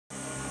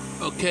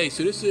Okay,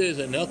 so this is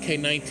an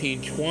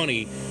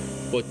LK1920,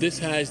 but this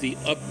has the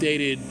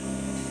updated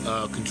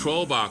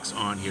control box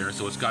on here.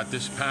 So it's got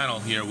this panel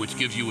here, which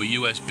gives you a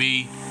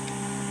USB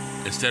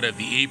instead of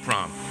the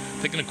ee-prom.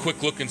 Taking a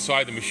quick look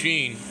inside the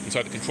machine,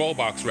 inside the control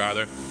box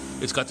rather,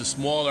 it's got the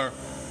smaller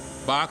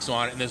box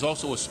on it, and there's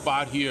also a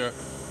spot here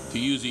to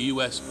use a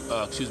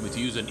to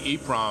use an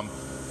ee-prom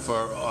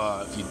for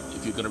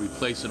if you're going to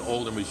replace an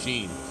older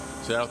machine.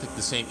 So that'll take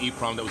the same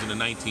ee-prom that was in the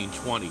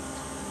 1920.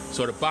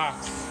 So the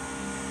box,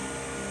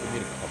 we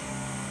need a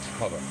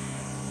cover.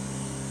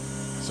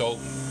 So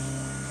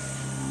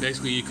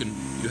basically you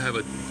have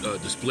a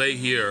display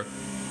here,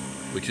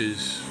 which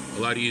is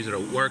a lot easier to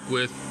work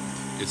with.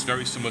 It's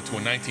very similar to a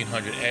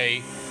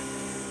 1900A.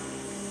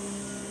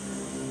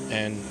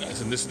 And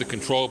this is the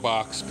control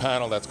box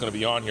panel that's going to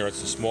be on here.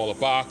 It's a smaller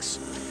box.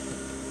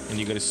 And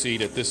you're going to see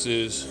that it's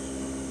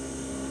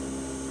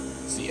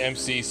the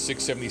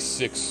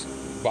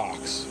MC676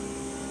 box.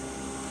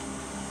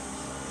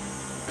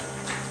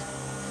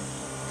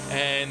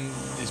 And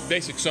this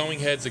basic sewing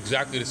head's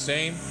exactly the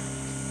same.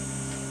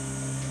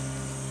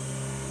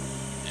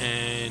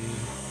 And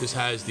this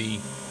has the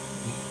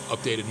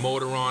updated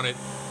motor on it,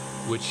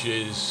 which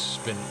has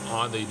been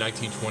on the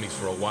 1920s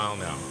for a while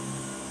now.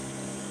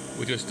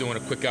 We're just doing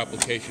a quick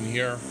application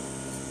here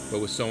where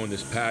we're sewing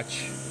this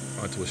patch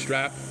onto a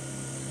strap.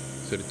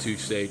 So the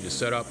two-stage is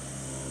set up.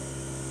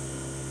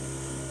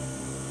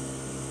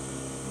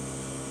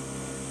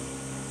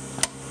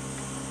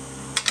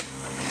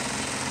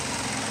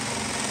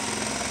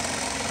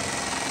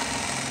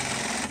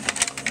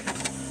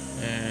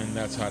 And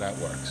that's how that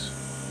works.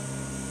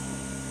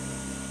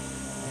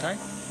 Okay?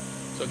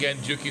 So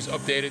again, Juki's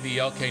updated the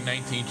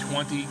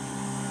LK1920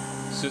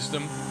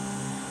 system.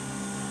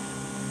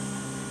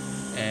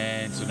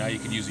 And so now you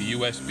can use a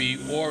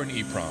USB or an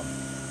ee-prom.